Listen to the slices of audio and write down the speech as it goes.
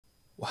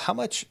how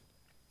much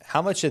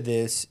of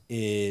this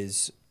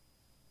is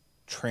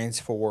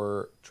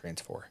transfer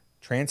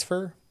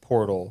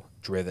portal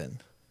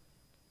driven?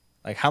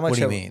 Like how much? What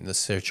do you mean? The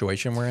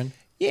situation we're in?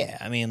 Yeah,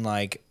 I mean,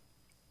 like,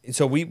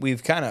 so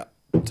we've kind of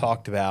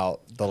talked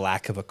about the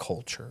lack of a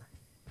culture.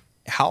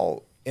 We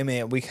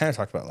kind of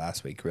talked about it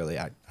last week, really.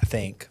 I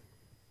think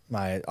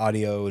my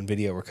audio and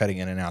video were cutting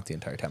in and out the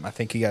entire time. I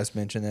think you guys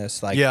mentioned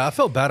this. Like, yeah, I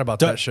felt bad about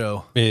that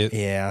show.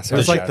 Yeah, it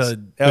was like that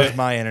was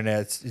my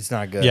internet. It's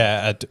not good.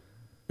 Yeah.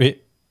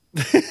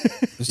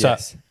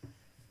 Yes.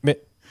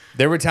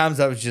 There were times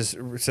I was just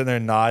sitting there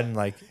nodding,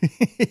 like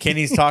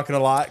Kenny's talking a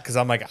lot because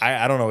I'm like,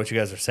 I don't know what you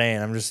guys are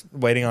saying. I'm just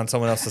waiting on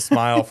someone else to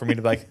smile for me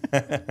to be like,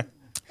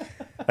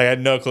 I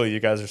had no clue what you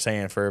guys are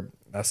saying for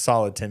a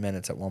solid 10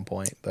 minutes at one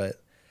point.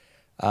 But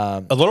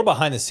a little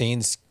behind the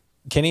scenes,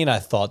 Kenny and I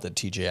thought that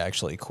TJ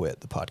actually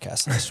quit the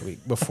podcast last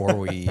week before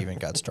we even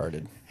got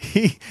started.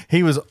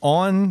 He was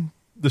on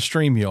the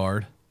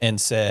StreamYard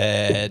and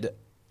said,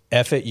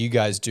 F it, you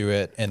guys do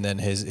it. And then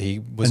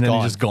he was and then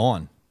gone. He just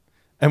gone.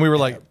 And we were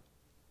like,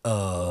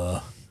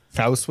 I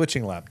was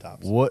switching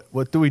laptops.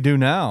 What do we do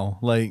now?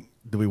 Like,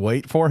 do we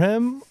wait for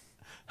him?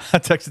 I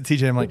texted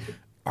TJ. I'm like,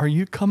 are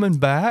you coming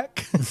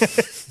back?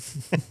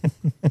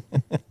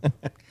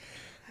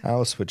 I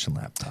was switching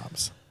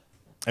laptops.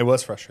 It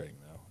was frustrating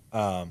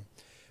though.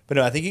 But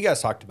no, I think you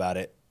guys talked about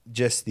it.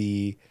 Just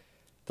the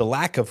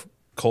lack of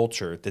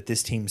culture that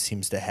this team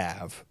seems to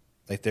have.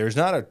 Like, there's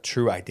not a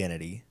true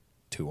identity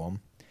to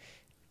them,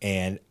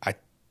 and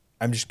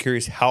I'm just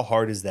curious, how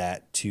hard is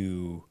that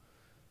to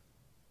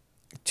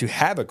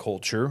have a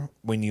culture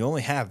when you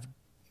only have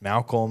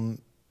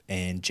Malcolm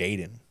and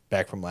Jaden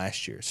back from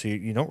last year? So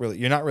you're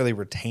not really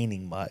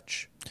retaining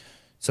much.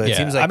 So it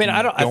seems like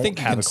I think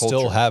you can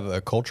still have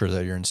a culture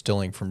that you're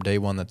instilling from day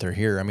one that they're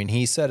here. I mean,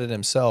 he said it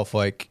himself,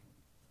 like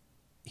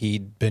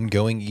he'd been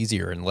going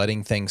easier and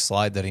letting things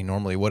slide that he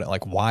normally wouldn't.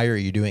 Like, why are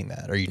you doing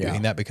that? Are you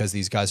doing that because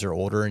these guys are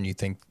older and you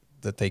think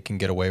that they can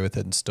get away with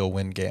it and still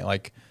win game?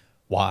 Like,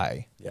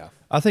 why? Yeah,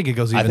 I think it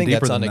goes even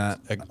deeper than that.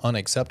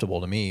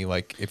 Unacceptable to me.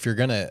 Like, if you're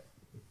gonna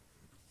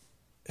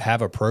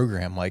have a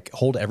program, like,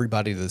 hold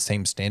everybody to the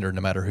same standard,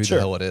 no matter who the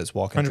hell it is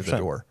walking through the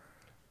door.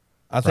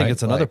 I think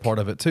it's another part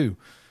of it too.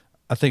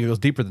 I think it goes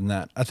deeper than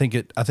that. I think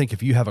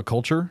if you have a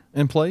culture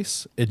in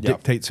place, it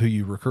dictates who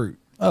you recruit.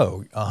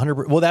 Oh,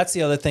 100%. Well, that's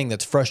the other thing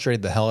that's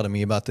frustrated the hell out of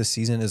me about this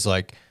season is,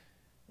 like,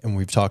 and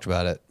we've talked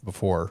about it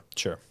before.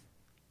 Sure.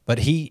 But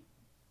he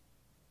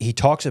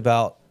talks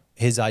about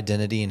his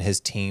identity and his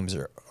teams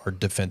are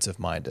defensive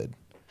minded.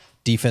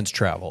 Defense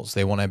travels.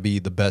 They want to be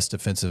the best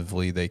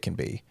defensively they can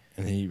be.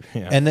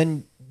 And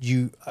then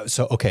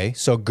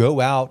so go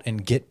out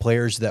and get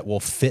players that will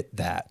fit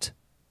that.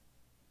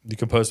 You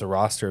compose a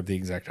roster of the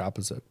exact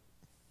opposite.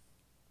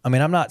 I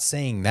mean, I'm not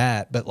saying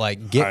that, but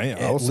like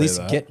at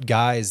least get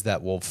guys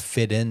that will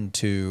fit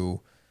into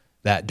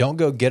that. Don't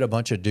go get a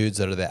bunch of dudes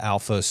that are the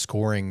alpha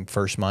scoring,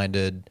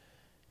 first-minded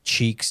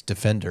cheeks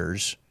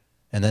defenders,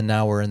 and then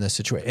now we're in this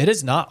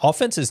situation.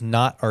 Offense is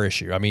not our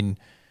issue. I mean,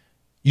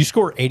 you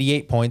score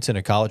 88 points in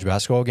a college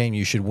basketball game,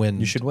 you should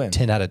win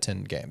 10 out of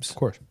 10 games. Of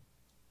course.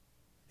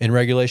 In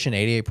regulation,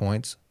 88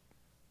 points.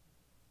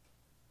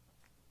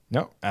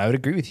 No, I would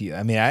agree with you.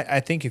 I mean, I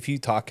think if you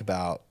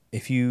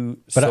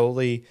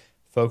solely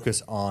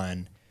focus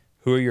on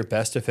who are your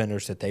best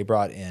defenders that they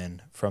brought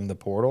in from the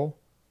portal,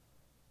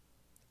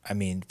 I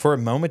mean, for a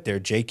moment there,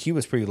 JQ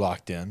was pretty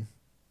locked in.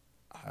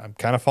 I'm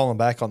kind of falling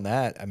back on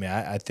that. I mean,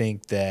 I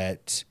think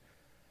that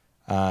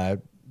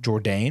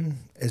Jourdain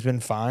has been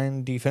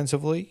fine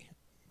defensively.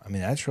 I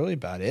mean, that's really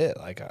about it.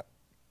 Like,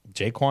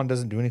 Jaquan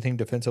doesn't do anything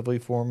defensively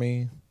for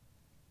me.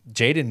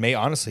 Jaden may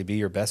honestly be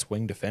your best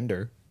wing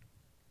defender.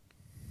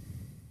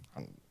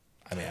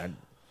 I mean,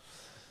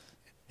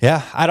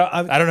 I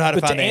don't know how to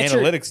find the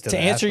analytics to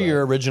answer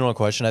your original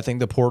question. I think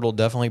the portal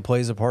definitely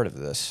plays a part of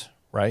this,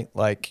 right?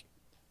 Like,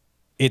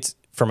 it's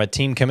from a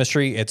team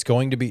chemistry. It's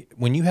going to be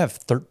when you have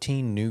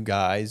 13 new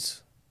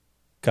guys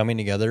coming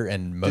together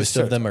and most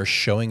of them are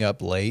showing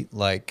up late.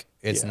 Like,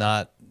 it's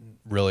not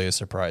really a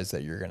surprise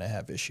that you're going to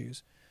have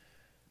issues.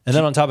 And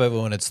then on top of it,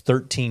 when it's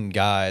 13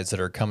 guys that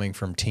are coming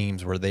from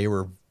teams where they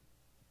were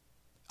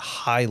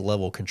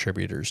high-level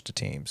contributors to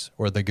teams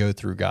or the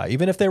go-through guy,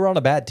 even if they were on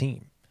a bad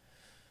team,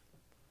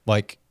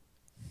 like,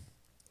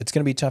 it's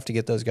going to be tough to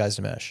get those guys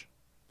to mesh.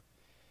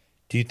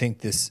 Do you think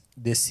this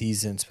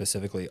season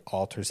specifically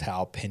alters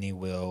how Penny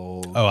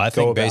will I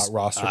think roster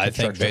construction? I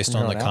think based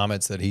on the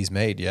comments that he's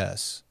made,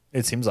 yes.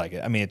 It seems like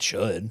it. I mean, it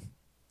should.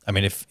 I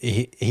mean, if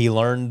he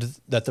learned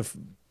that the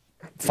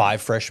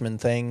 5 freshman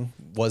thing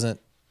wasn't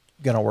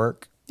going to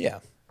work,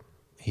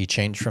 he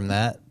changed from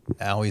that.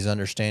 Now he's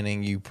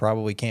understanding you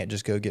probably can't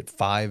just go get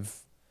 8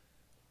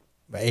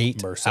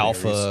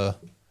 alpha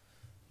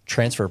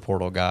transfer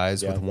portal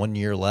guys with 1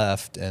 year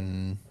left.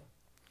 And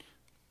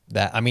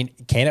that, I mean,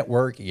 can it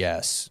work?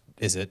 Yes.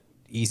 Is it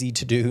easy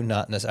to do?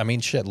 Not necessarily. I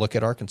mean, shit, look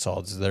at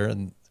Arkansas. They're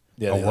in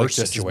a worse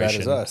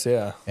situation as bad as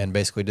us, and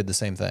basically did the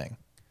same thing.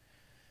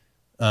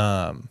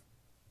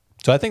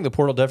 So I think the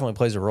portal definitely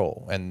plays a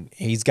role, and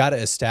he's got to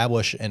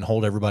establish and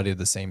hold everybody to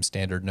the same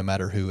standard, no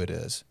matter who it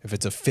is. If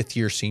it's a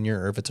fifth-year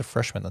senior or if it's a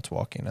freshman that's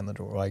walking in the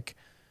door, like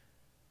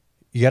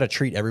you got to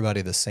treat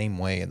everybody the same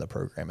way in the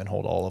program and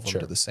hold all of them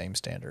to the same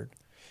standard.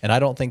 And I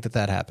don't think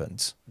that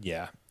happens.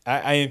 Yeah,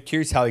 I am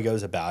curious how he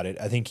goes about it.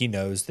 I think he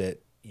knows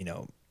that,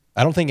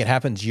 I don't think it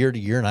happens year to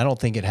year, and I don't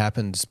think it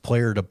happens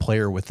player to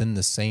player within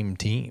the same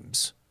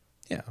teams.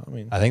 Yeah,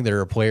 I think there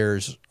are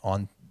players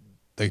on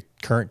the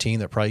current team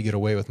that probably get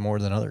away with more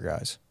than other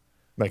guys.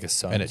 Like a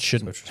son. And it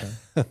shouldn't.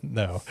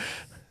 No.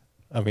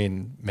 I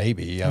mean,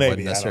 maybe. I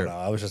don't know.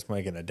 I was just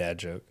making a dad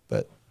joke.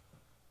 But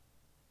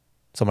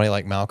somebody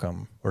like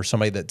Malcolm or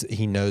somebody that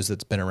he knows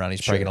that's been around,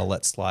 he's probably going to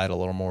let slide a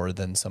little more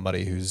than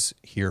somebody who's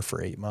here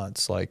for 8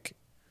 months. Like,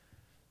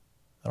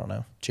 I don't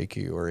know,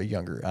 JQ or a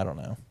younger, I don't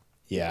know.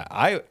 Yeah,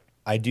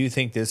 I do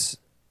think this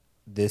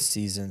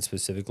season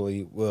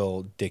specifically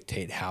will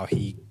dictate how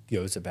he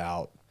goes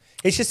about.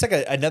 It's just like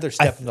another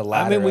step in the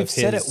ladder. I mean,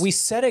 we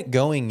said it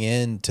going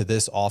into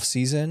this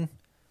offseason.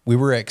 We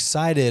were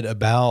excited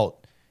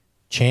about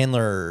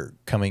Chandler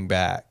coming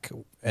back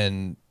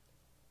and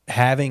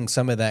having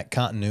some of that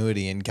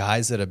continuity and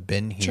guys that have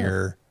been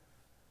here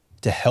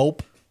to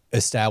help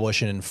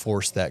establish and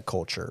enforce that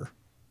culture.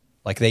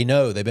 Like, they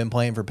know, they've been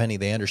playing for Penny,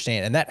 they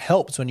understand. And that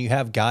helps when you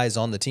have guys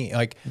on the team.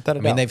 Like, I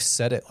mean, they've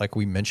said it, like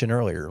we mentioned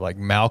earlier. Like,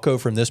 Malco,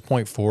 from this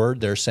point forward,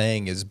 they're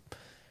saying is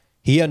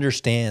he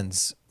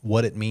understands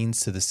what it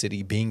means to the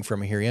city being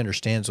from here. He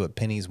understands what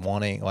Penny's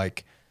wanting.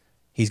 Like,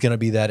 he's going to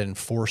be that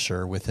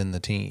enforcer within the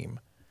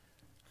team.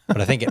 But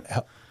I think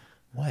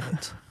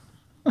what?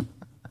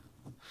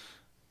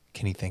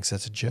 Kenny thinks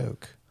that's a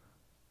joke.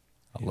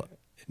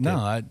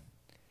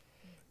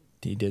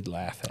 He did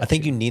laugh. I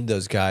think you need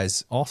those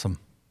guys awesome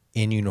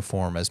in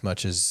uniform as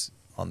much as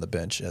on the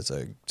bench as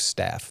a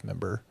staff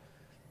member.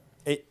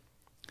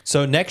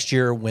 So next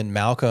year when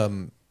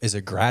Malcolm is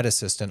a grad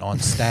assistant on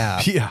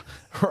staff. Yeah,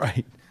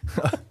 right.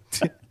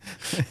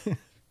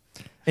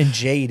 And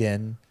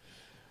Jaden.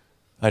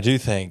 I do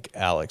think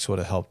Alex would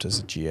have helped as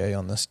a GA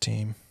on this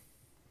team.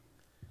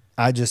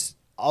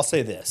 I'll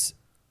say this.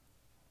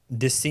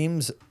 This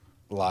seems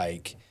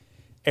like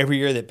every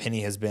year that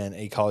Penny has been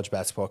a college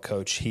basketball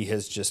coach, he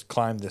has just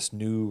climbed this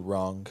new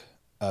rung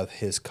of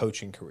his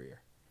coaching career,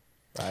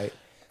 right?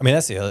 I mean,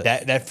 that's the other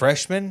that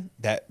freshman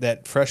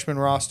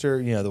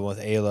roster, the one with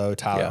Alo,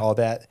 Tyler, all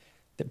that.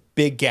 The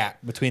big gap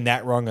between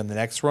that rung and the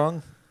next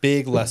rung,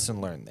 big lesson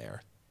learned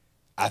there.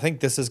 I think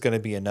this is going to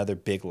be another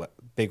big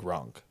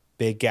rung,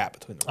 big gap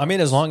between the rungs. I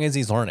mean, as long as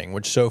he's learning,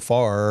 which so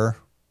far,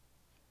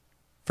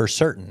 for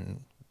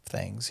certain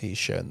things, he's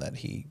shown that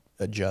he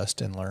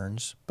adjusts and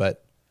learns.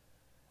 But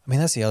I mean,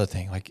 that's the other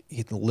thing. Like,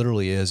 it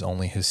literally is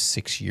only his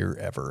 6th year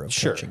ever of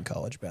coaching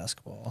college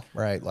basketball,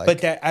 right? Like, but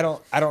that I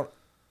don't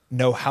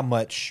know how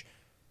much,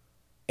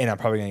 and I'm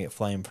probably gonna get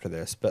flamed for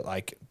this, but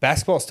like,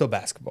 basketball is still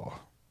basketball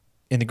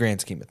in the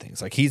grand scheme of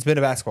things. Like, he's been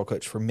a basketball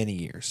coach for many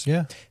years.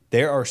 Yeah,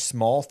 there are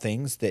small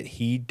things that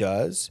he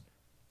does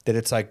that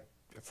it's like,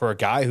 for a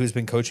guy who's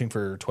been coaching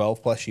for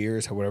 12 plus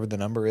years, or whatever the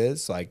number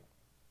is, like,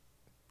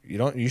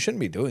 you shouldn't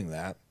be doing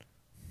that.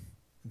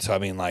 So I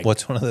mean, like,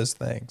 what's one of those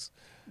things?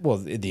 Well,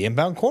 the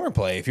inbound corner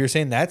play. If you're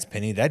saying that's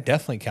Penny, that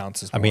definitely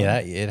counts as one. I mean,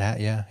 it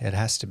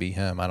has to be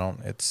him.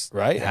 It's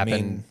right.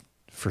 Happened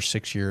for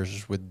 6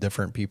 years with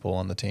different people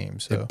on the team.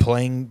 So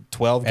playing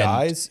 12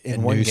 guys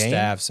in one new game,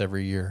 staffs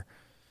every year.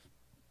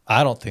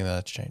 I don't think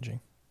that's changing.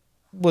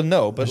 Well,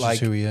 no, but that's like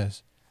just who he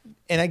is,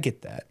 and I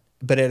get that.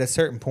 But at a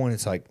certain point,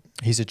 it's like,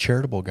 he's a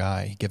charitable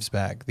guy. He gives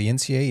back. The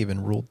NCAA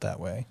even ruled that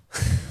way.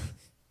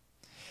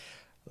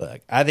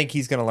 Look, I think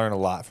he's going to learn a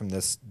lot from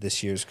this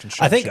year's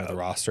construction of the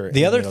roster.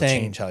 The other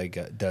thing, change how he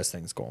does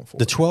things going forward.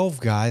 The 12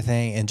 guy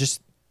thing, and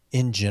just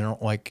in general,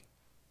 like,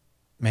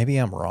 maybe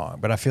I'm wrong,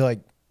 but I feel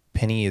like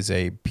Penny is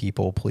a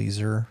people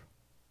pleaser.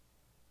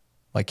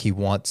 Like, he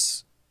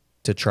wants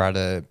to try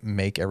to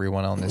make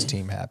everyone on this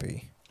team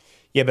happy.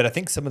 Yeah, but I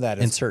think some of that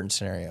is in certain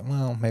scenario.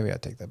 Well, maybe I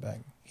take that back.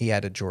 He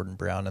added Jordan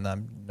Brown, and I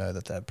know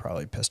that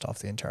probably pissed off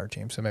the entire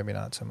team, so maybe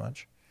not so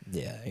much.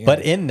 Yeah.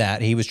 But in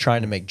that, he was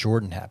trying to make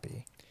Jordan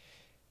happy.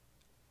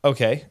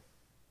 Okay.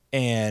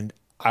 And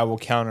I will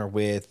counter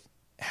with,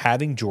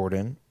 having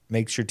Jordan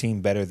makes your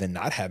team better than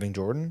not having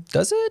Jordan.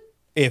 Does it?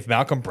 If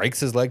Malcolm breaks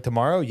his leg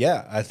tomorrow,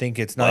 yeah, I think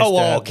it's nice. Oh,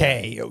 well,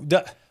 okay.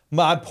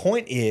 My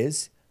point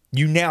is,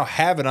 you now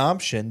have an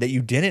option that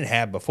you didn't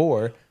have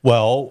before.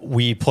 Well,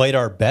 we played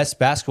our best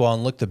basketball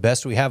and looked the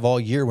best we have all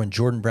year when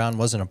Jordan Brown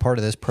wasn't a part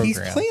of this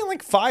program. He's playing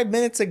like 5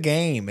 minutes a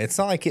game. It's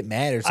not like it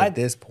matters at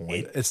this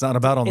point. It's not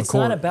about on the court. It's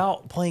not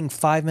about playing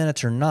 5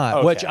 minutes or not,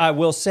 okay. Which I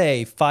will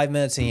say, 5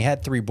 minutes, and he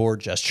had 3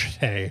 boards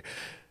yesterday.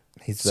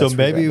 So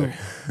maybe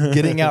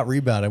getting out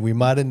rebounded, we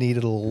might have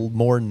needed a little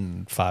more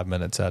than 5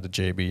 minutes out of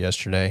JB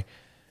yesterday.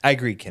 I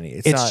agree, Kenny.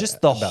 It's just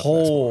the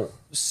whole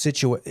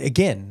situation.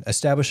 Again,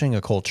 establishing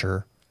a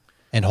culture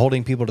and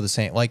holding people to the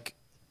same. Like,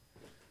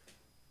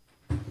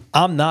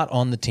 I'm not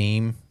on the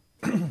team,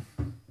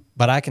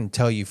 but I can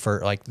tell you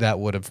that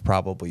would have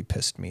probably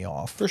pissed me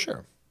off. For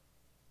sure.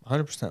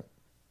 100%.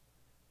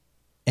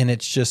 And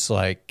it's just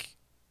like,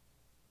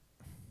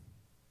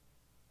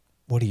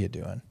 what are you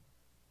doing?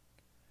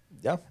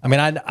 Yeah. I mean,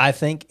 I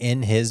think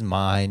in his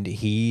mind,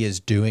 he is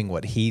doing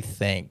what he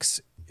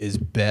thinks is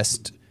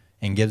best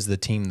and gives the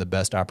team the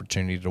best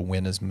opportunity to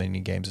win as many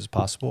games as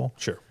possible.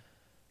 Sure.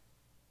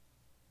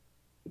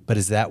 But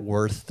is that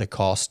worth the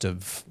cost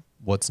of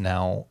what's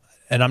now?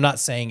 And I'm not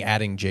saying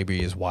adding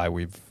JB is why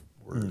we're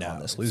on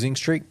this losing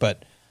streak,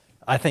 but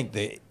I think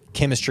the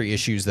chemistry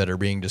issues that are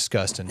being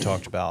discussed and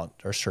talked about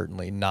are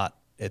certainly not,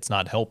 it's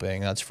not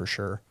helping, that's for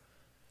sure.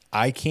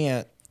 I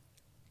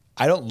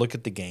don't look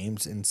at the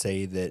games and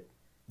say that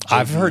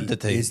I've JB heard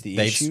that is the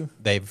issue.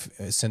 They've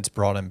since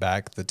brought him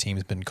back. The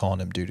team's been calling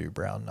him Doo-Doo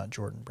Brown, not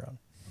Jordan Brown.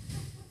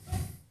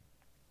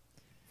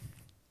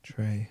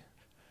 Trey.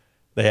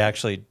 They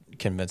actually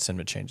convinced him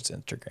to change his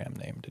Instagram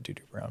name to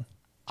Doo-Doo Brown.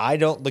 I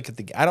don't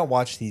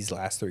watch these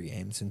last 3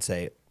 games and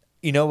say,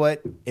 you know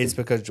what? It's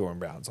because Jordan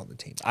Brown's on the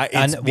team.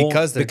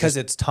 Because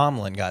it's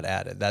Tomlin got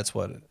added. That's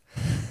what.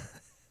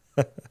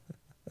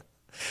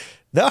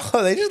 No,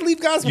 they just leave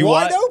guys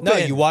wide open. No,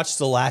 you watch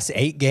the last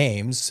 8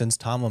 games since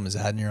Tomlin was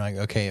added, and you're like,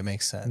 okay, it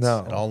makes sense.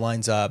 No. It all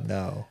lines up.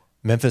 No.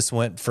 Memphis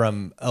went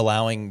from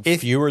allowing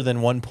fewer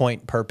than 1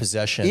 point per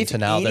possession to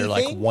now they're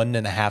like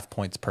 1.5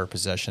 points per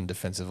possession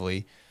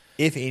defensively.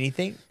 If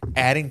anything,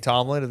 adding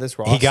Tomlin to this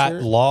roster, He got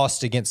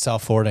lost against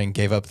South Florida and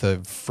gave up the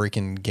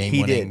freaking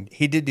game-winning.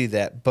 He did do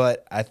that,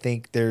 but I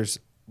think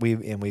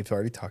we've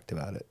already talked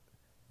about it.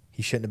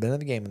 He shouldn't have been in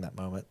the game in that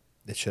moment.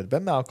 It should have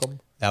been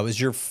Malcolm. That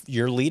was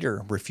your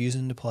leader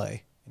refusing to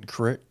play in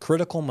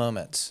critical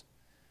moments.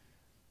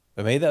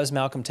 But maybe that was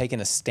Malcolm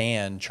taking a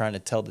stand, trying to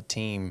tell the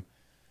team,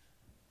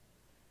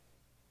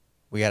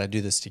 we got to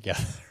do this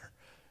together.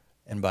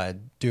 And by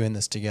doing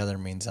this together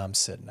means I'm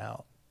sitting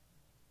out.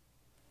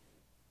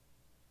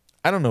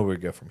 I don't know where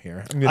to go from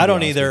here. I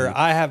don't either.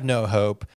 I have no hope.